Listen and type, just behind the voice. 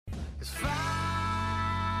is far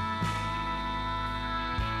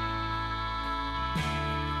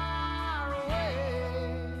away.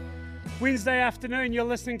 Wednesday afternoon, you're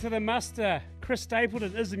listening to The Muster. Chris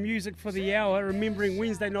Stapleton is the music for the hour, remembering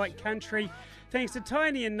Wednesday night country. Thanks to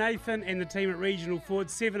Tiny and Nathan and the team at Regional Ford,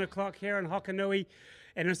 7 o'clock here in Hokanui,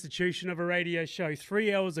 an institution of a radio show.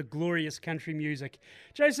 3 hours of glorious country music.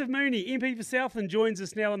 Joseph Mooney, MP for Southland, joins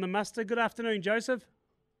us now on The Muster. Good afternoon, Joseph.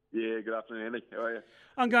 Yeah, good afternoon, Andy. How are you?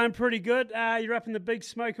 I'm going pretty good. You're up in the big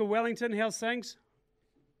smoke of Wellington. How's things?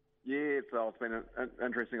 Yeah, it's been an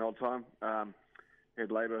interesting old time. Had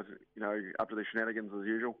Labor, up to their shenanigans as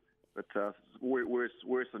usual, but worse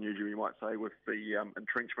than usual, you might say, with the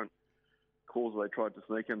entrenchment clause they tried to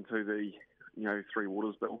sneak into the, Three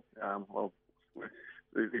Waters bill.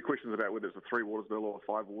 The question's about whether it's a Three Waters bill or a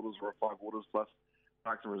Five Waters or a Five Waters plus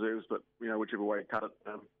parks and reserves, but whichever way you cut it,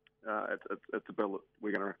 it's a bill that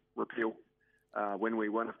we're going to repeal when we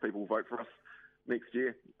win, if people vote for us next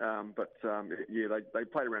year. They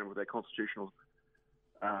played around with their constitutional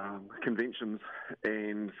conventions,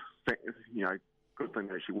 and good thing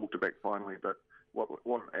they actually walked it back finally. But what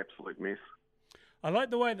an absolute mess! I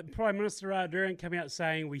like the way that Prime Minister Ardern came out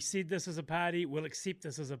saying, we said this as a party, we'll accept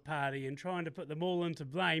this as a party, and trying to put them all into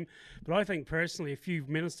blame. But I think personally a few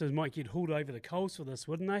ministers might get hauled over the coals for this,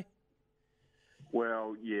 wouldn't they?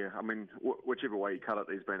 Well, yeah. I mean, whichever way you cut it,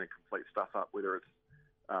 there's been a complete stuff-up, whether it's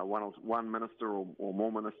one minister or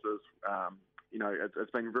more ministers.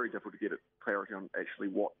 It's been very difficult to get clarity on actually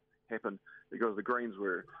what happened, because the Greens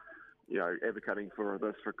were, advocating for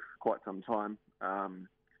this for quite some time.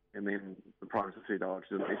 And then the Prime Minister said,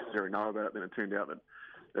 she didn't necessarily know about it. Then it turned out that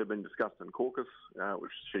it had been discussed in caucus,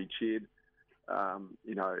 which she chaired. And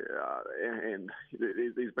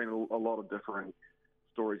there's been a lot of differing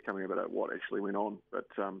stories coming about what actually went on. But,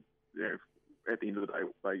 at the end of the day,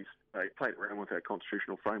 they played around with our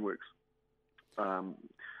constitutional frameworks and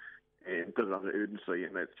did it under urgency,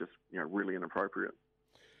 and that's just, really inappropriate.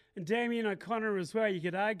 And Damien O'Connor as well, you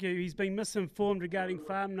could argue he's been misinformed regarding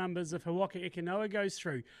farm numbers if Hawaka Ekanoa goes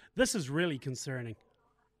through. This is really concerning.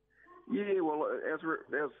 Yeah, well, as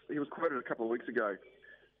he was quoted a couple of weeks ago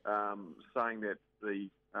saying that the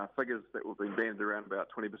figures that were being bandied around, about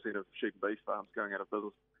 20% of sheep and beef farms going out of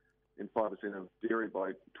business and 5% of dairy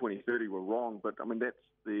by 2030 were wrong. But, I mean, that's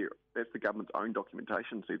the government's own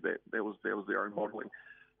documentation said that. That was their own modelling.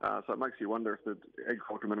 So it makes you wonder if the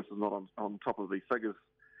Agriculture Minister's not on top of these figures,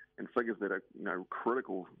 and figures that are,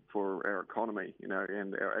 critical for our economy, and our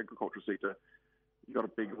agricultural sector. You've got to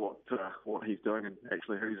beg what he's doing and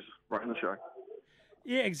actually who's running the show.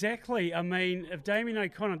 Yeah, exactly. I mean, if Damien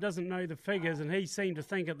O'Connor doesn't know the figures, and he seemed to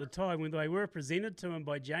think at the time when they were presented to him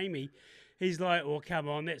by Jamie, he's like, oh, come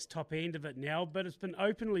on, that's top end of it now. But it's been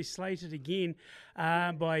openly slated again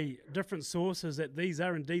by different sources that these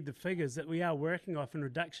are indeed the figures that we are working off in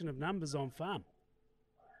reduction of numbers on farm.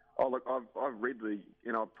 Oh, look, I've read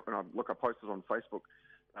I posted on Facebook,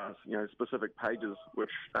 specific pages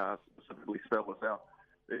which specifically spell this out.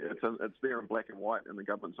 It's there in black and white in the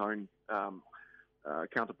government's own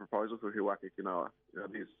counter proposal for Hawaka Ekanoa.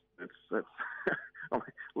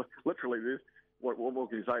 Literally, what more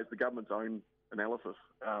can you say? It's the government's own analysis.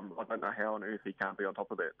 I don't know how on earth he can't be on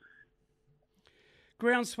top of that.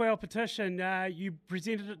 Groundswell petition. You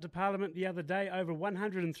presented it to Parliament the other day. Over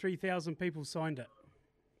 103,000 people signed it.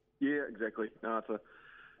 Yeah, exactly. No, it's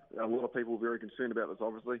a lot of people very concerned about this,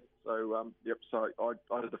 obviously. So, So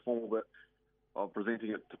I did the formal bit of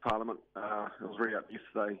presenting it to Parliament. It was read out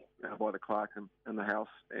yesterday by the clerk in the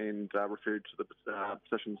House and referred to the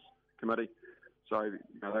Petitions Committee. So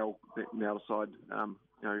they'll now decide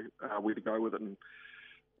where to go with it. And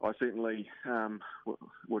I certainly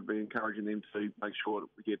would be encouraging them to make sure that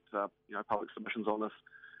we get public submissions on this,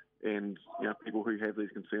 and people who have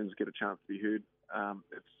these concerns get a chance to be heard.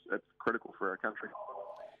 It's critical for our country.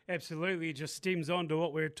 Absolutely. It just stems on to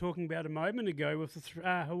what we were talking about a moment ago with the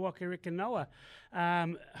Hawaka Ekanoa.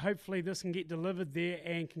 Hopefully this can get delivered there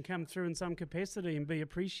and can come through in some capacity and be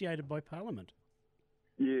appreciated by Parliament.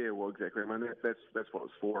 Yeah, well, exactly. I mean, that's what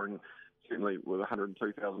it's for. And certainly with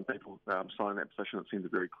 102,000 people signing that petition, it sends a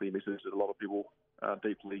very clear message that a lot of people are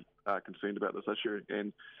deeply concerned about this issue.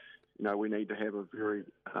 And, we need to have a very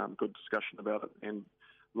good discussion about it. And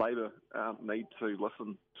Labor need to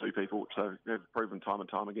listen to people, so they've proven time and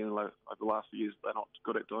time again over the last few years they're not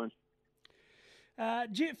good at doing.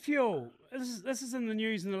 Jet fuel. This is in the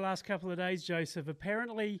news in the last couple of days, Joseph.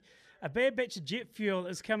 Apparently, a bad batch of jet fuel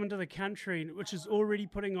has come into the country, which is already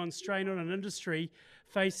putting on strain on an industry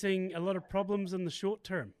facing a lot of problems in the short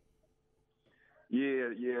term. Yeah,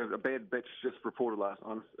 a bad batch just reported last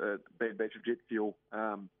night. A bad batch of jet fuel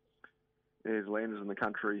as land is in the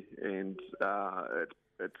country, and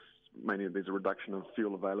it's meaning there's a reduction of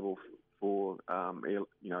fuel available for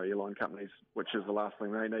airline companies, which is the last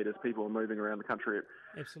thing they need as people are moving around the country at,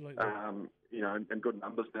 Absolutely. in good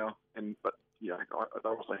numbers now. But they're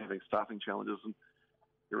also having staffing challenges and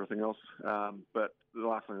everything else. But the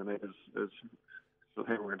last thing they need is sort of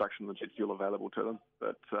having a reduction in the jet fuel available to them.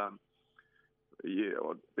 But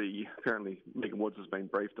apparently Megan Woods has been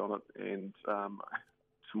briefed on it, and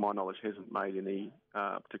to my knowledge hasn't made any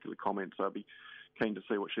particular comments. So I'd be keen to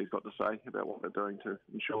see what she's got to say about what they're doing to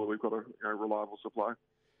ensure we've got a reliable supply.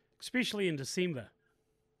 Especially in December.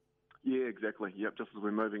 Yeah, exactly. Yep, just as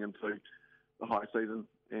we're moving into the high season,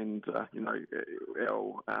 and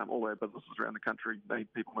all our businesses around the country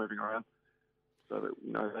need people moving around, so that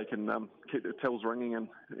they can keep their tills ringing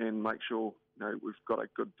and make sure we've got a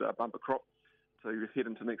good bumper crop to head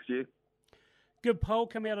into next year. Good poll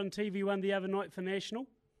come out on TV1 the other night for National.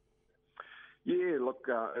 Yeah, look,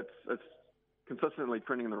 it's consistently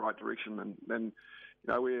trending in the right direction, and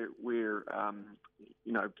we're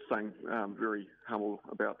staying very humble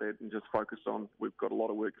about that, and just focused on we've got a lot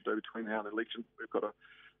of work to do between now and the election. We've got to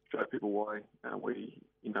show people why we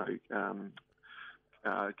can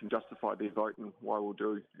justify their vote and why we'll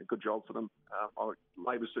do a good job for them.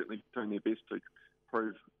 Labor's certainly doing their best to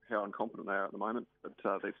prove how incompetent they are at the moment, but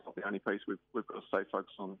that's not the only piece. We've got to stay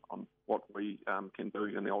focused on what we can do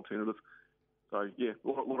in the alternative. So, yeah, a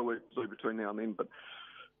lot of work to do between now and then, but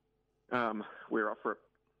we're up for it.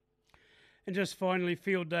 And just finally,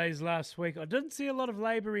 field days last week. I didn't see a lot of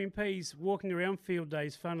Labor MPs walking around field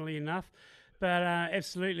days, funnily enough, but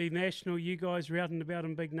absolutely National, you guys were out and about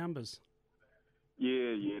in big numbers.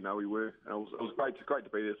 Yeah, we were. It was great to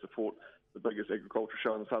be there to support the biggest agriculture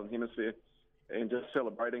show in the Southern Hemisphere, and just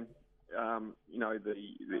celebrating,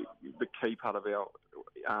 the key part of our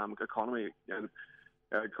economy.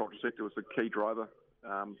 Our agriculture sector was the key driver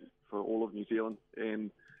for all of New Zealand,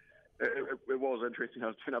 and it was interesting. I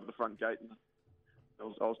was turned up at the front gate, and I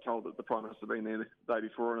was told that the Prime Minister had been there the day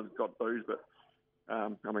before and had got booed, but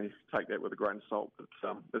take that with a grain of salt. But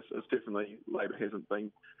it's definitely, Labor hasn't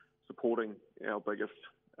been supporting our biggest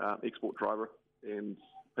export driver, and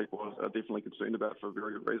people are definitely concerned about it for a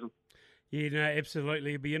very good reason. Yeah, no,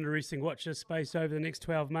 absolutely. It'll be interesting to watch this space over the next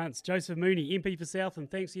 12 months. Joseph Mooney, MP for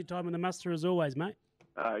Southland, thanks for your time on the muster as always, mate.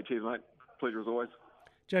 Cheers, mate. Pleasure as always.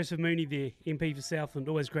 Joseph Mooney there, MP for Southland.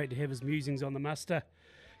 Always great to have his musings on the muster.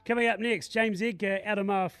 Coming up next, James Edgar out of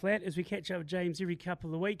Moa Flat as we catch up with James every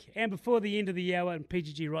couple of weeks. And before the end of the hour, and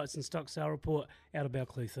PGG Rights and Stock Sale Report out of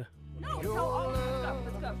Balclutha. No,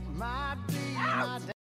 let's go.